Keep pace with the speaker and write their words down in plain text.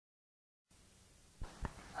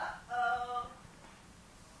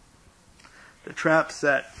The trap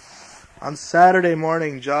set. On Saturday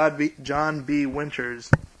morning, John B. Winters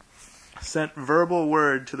sent verbal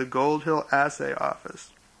word to the Gold Hill Assay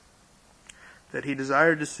Office that he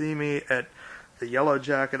desired to see me at the Yellow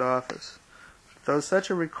Jacket office. Though such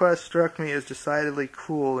a request struck me as decidedly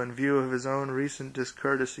cool in view of his own recent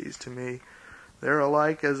discourtesies to me, there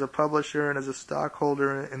alike as a publisher and as a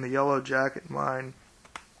stockholder in the Yellow Jacket mine,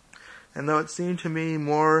 and though it seemed to me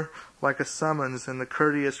more like a summons than the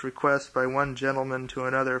courteous request by one gentleman to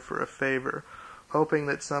another for a favor, hoping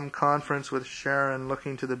that some conference with Sharon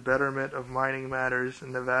looking to the betterment of mining matters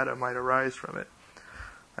in Nevada might arise from it,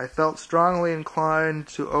 I felt strongly inclined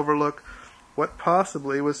to overlook what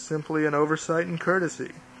possibly was simply an oversight in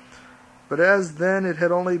courtesy. But as then it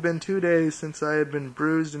had only been 2 days since I had been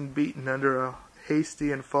bruised and beaten under a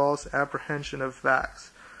hasty and false apprehension of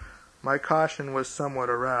facts, my caution was somewhat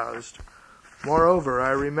aroused. Moreover,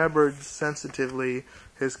 I remembered sensitively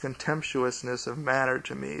his contemptuousness of manner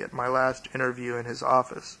to me at my last interview in his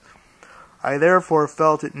office. I therefore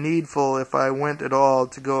felt it needful, if I went at all,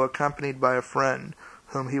 to go accompanied by a friend,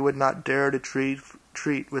 whom he would not dare to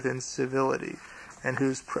treat with incivility, and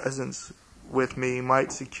whose presence with me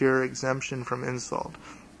might secure exemption from insult.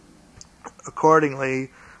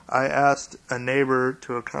 Accordingly, I asked a neighbor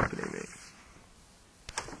to accompany me.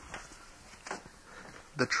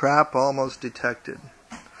 The trap almost detected.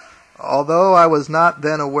 Although I was not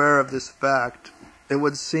then aware of this fact, it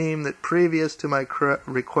would seem that previous to my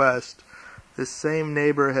request, this same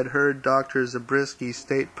neighbor had heard Dr. Zabriskie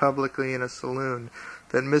state publicly in a saloon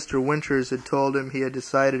that Mr. Winters had told him he had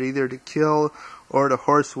decided either to kill or to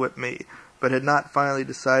horsewhip me, but had not finally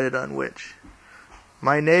decided on which.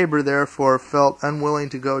 My neighbor, therefore, felt unwilling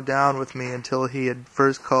to go down with me until he had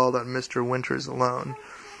first called on Mr. Winters alone.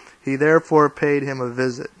 He therefore paid him a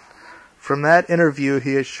visit. From that interview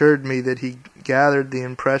he assured me that he gathered the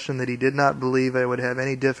impression that he did not believe I would have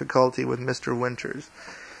any difficulty with Mr. Winters,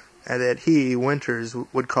 and that he, Winters,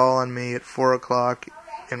 would call on me at 4 o'clock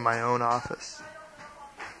in my own office.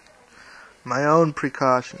 My own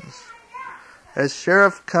precautions. As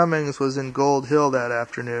Sheriff Cummings was in Gold Hill that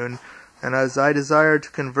afternoon, and as I desired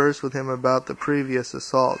to converse with him about the previous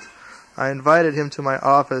assault, I invited him to my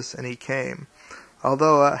office, and he came.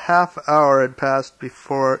 Although a half hour had passed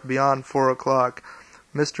beyond 4 o'clock,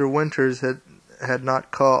 Mr. Winters had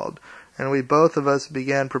not called, and we both of us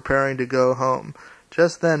began preparing to go home.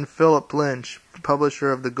 Just then Philip Lynch,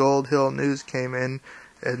 publisher of the Gold Hill News, came in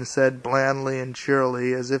and said blandly and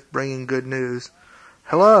cheerily, as if bringing good news,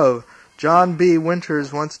 "Hello, John B.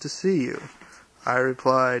 Winters wants to see you." I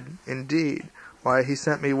replied, "Indeed. Why, he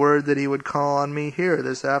sent me word that he would call on me here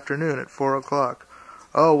this afternoon at 4 o'clock.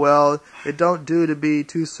 "Oh, well, it don't do to be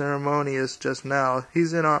too ceremonious just now.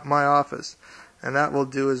 He's in my office, and that will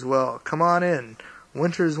do as well. Come on in.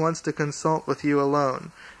 Winters wants to consult with you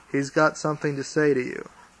alone. He's got something to say to you."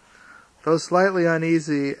 Though slightly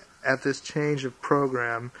uneasy at this change of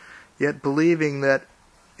program, yet believing that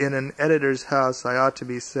in an editor's house I ought to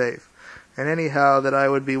be safe, and anyhow that I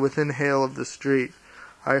would be within hail of the street,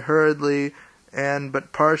 I hurriedly and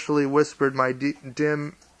but partially whispered my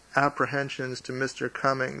dim apprehensions to Mr.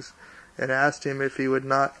 Cummings, and asked him if he would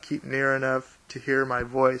not keep near enough to hear my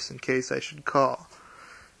voice in case I should call.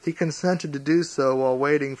 He consented to do so while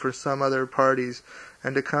waiting for some other parties,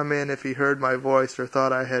 and to come in if he heard my voice or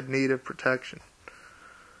thought I had need of protection.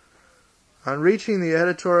 On reaching the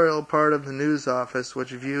editorial part of the news office,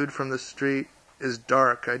 which viewed from the street is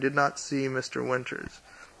dark, I did not see Mr. Winters,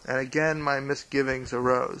 and again my misgivings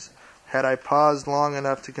arose. Had I paused long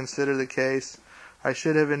enough to consider the case, I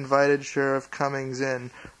should have invited Sheriff Cummings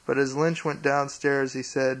in, but as Lynch went downstairs he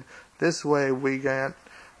said, "This way, Wiegand,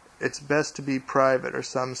 it's best to be private," or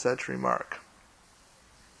some such remark.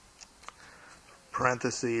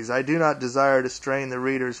 Parentheses. I do not desire to strain the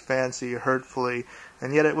reader's fancy hurtfully,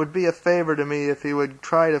 and yet it would be a favor to me if he would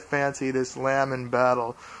try to fancy this lamb in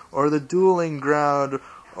battle, or the dueling ground,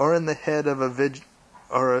 or in the head of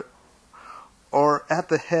or at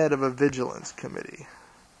the head of a vigilance committee.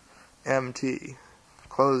 M.T.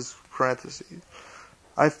 Close parentheses.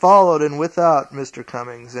 I followed, and without Mr.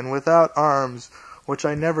 Cummings, and without arms, which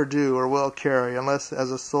I never do or will carry, unless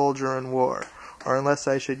as a soldier in war, or unless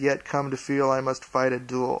I should yet come to feel I must fight a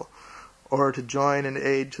duel, or to join in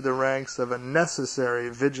aid to the ranks of a necessary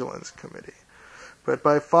vigilance committee. But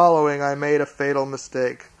by following I made a fatal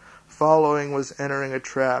mistake. Following was entering a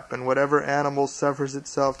trap, and whatever animal suffers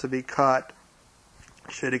itself to be caught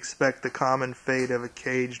should expect the common fate of a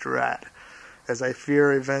caged rat, as I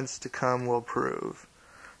fear events to come will prove.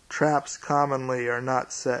 Traps commonly are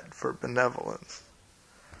not set for benevolence.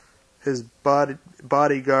 His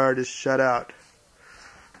bodyguard is shut out.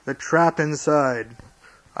 The trap inside.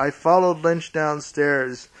 I followed Lynch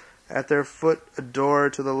downstairs. At their foot a door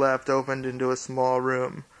to the left opened into a small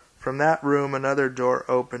room. From that room another door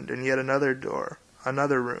opened, and yet another door,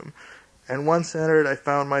 another room. And once entered, I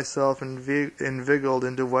found myself inveigled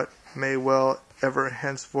into what may well ever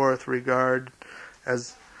henceforth regard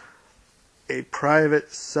as a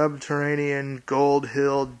private subterranean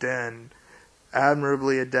gold-hill den,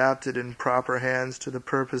 admirably adapted in proper hands to the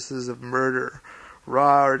purposes of murder,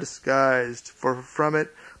 raw or disguised, for from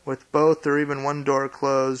it, with both or even one door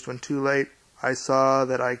closed, when too late, I saw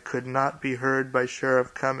that I could not be heard by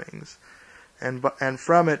Sheriff Cummings, and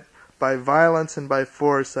from it, by violence and by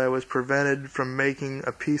force, I was prevented from making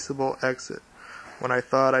a peaceable exit. When I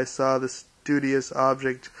thought I saw the studious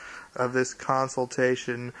object of this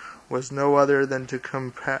consultation was no other than to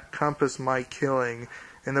compass my killing,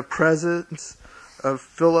 in the presence of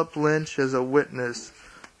Philip Lynch as a witness,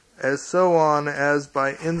 as so on as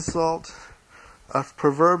by insult a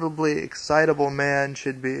proverbially excitable man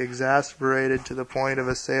should be exasperated to the point of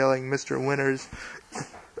assailing Mr. Winters,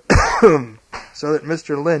 so that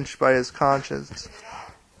Mr. Lynch, by his conscience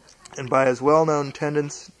and by his well-known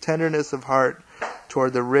tenderness of heart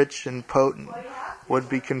toward the rich and potent, would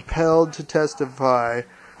be compelled to testify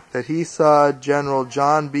that he saw General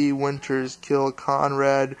John B. Winters kill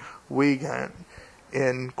Conrad Wiegand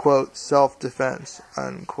in, quote, self-defense,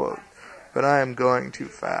 unquote. But I am going too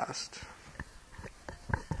fast.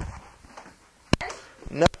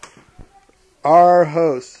 No. Our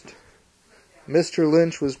host, Mr.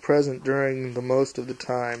 Lynch, was present during the most of the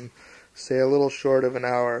time, say a little short of an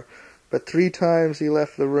hour, but 3 times he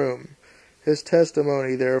left the room. His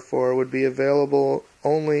testimony, therefore, would be available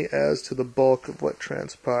only as to the bulk of what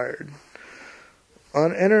transpired.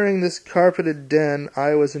 On entering this carpeted den,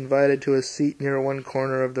 I was invited to a seat near one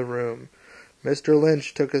corner of the room. Mr.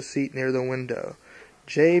 Lynch took a seat near the window.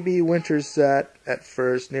 J.B. Winters sat, at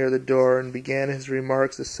first, near the door, and began his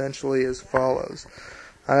remarks essentially as follows.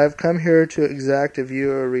 I have come here to exact of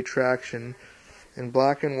you a retraction, in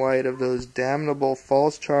black and white, of those damnable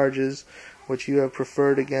false charges which you have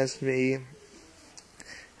preferred against me,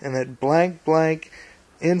 and that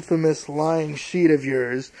infamous lying sheet of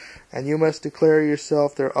yours, and you must declare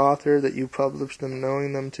yourself their author, that you published them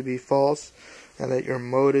knowing them to be false, and that your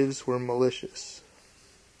motives were malicious.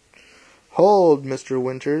 Hold, Mr.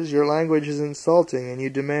 Winters, your language is insulting, and you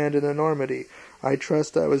demand an enormity. I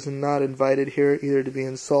trust I was not invited here either to be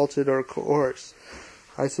insulted or coerced.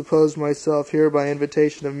 I supposed myself here by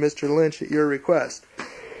invitation of Mr. Lynch at your request.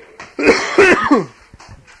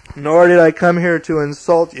 Nor did I come here to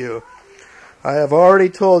insult you. I have already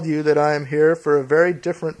told you that I am here for a very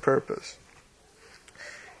different purpose.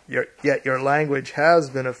 Yet your language has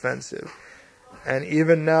been offensive, and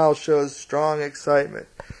even now shows strong excitement.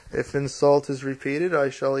 If insult is repeated, I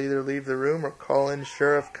shall either leave the room or call in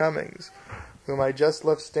Sheriff Cummings, whom I just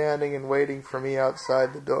left standing and waiting for me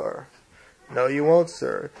outside the door. No, you won't,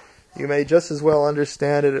 sir. You may just as well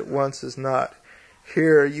understand it at once as not.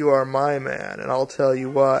 Here you are my man, and I'll tell you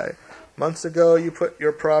why. Months ago you put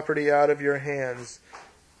your property out of your hands,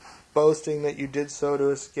 boasting that you did so to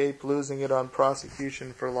escape losing it on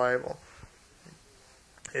prosecution for libel.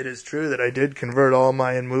 It is true that I did convert all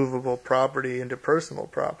my immovable property into personal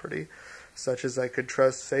property, such as I could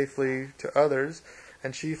trust safely to others,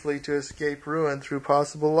 and chiefly to escape ruin through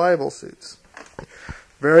possible libel suits.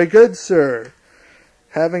 Very good, sir.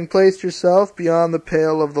 Having placed yourself beyond the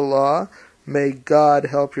pale of the law, may God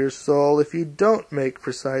help your soul if you don't make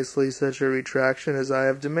precisely such a retraction as I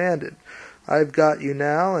have demanded. I've got you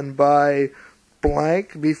now, and by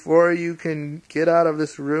before you can get out of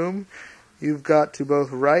this room, you've got to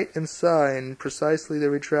both write and sign precisely the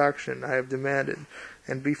retraction I have demanded.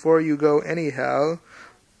 And before you go anyhow,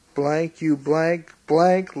 you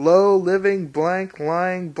low living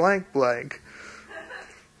lying blank.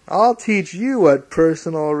 I'll teach you what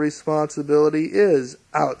personal responsibility is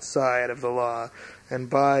outside of the law. And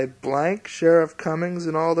by Sheriff Cummings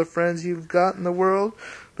and all the friends you've got in the world,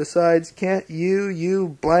 besides can't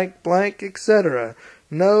you etc.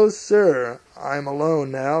 No, sir, I'm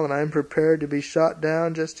alone now, and I'm prepared to be shot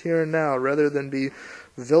down just here and now, rather than be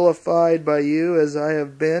vilified by you as I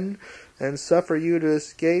have been, and suffer you to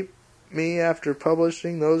escape me after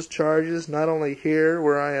publishing those charges not only here,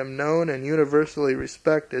 where I am known and universally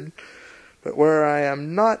respected, but where I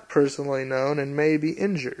am not personally known and may be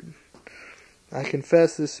injured. I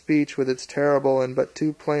confess this speech, with its terrible and but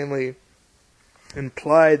too plainly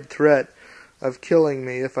implied threat of killing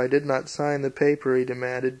me if I did not sign the paper he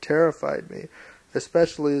demanded, terrified me,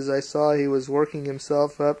 especially as I saw he was working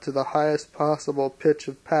himself up to the highest possible pitch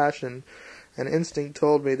of passion, An instinct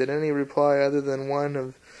told me that any reply other than one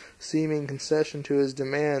of seeming concession to his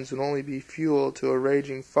demands would only be fuel to a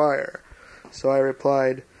raging fire. So I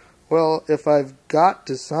replied, "Well, if I've got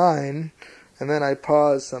to sign," and then I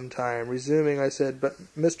paused some time. Resuming, I said, "But,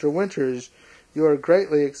 Mr. Winters, you are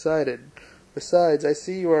greatly excited. Besides, I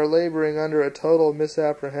see you are laboring under a total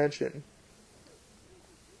misapprehension.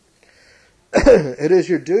 It is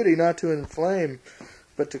your duty not to inflame,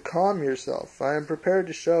 but to calm yourself. I am prepared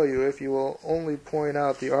to show you, if you will only point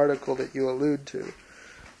out the article that you allude to,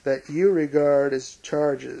 that you regard as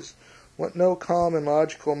charges, what no calm and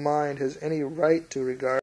logical mind has any right to regard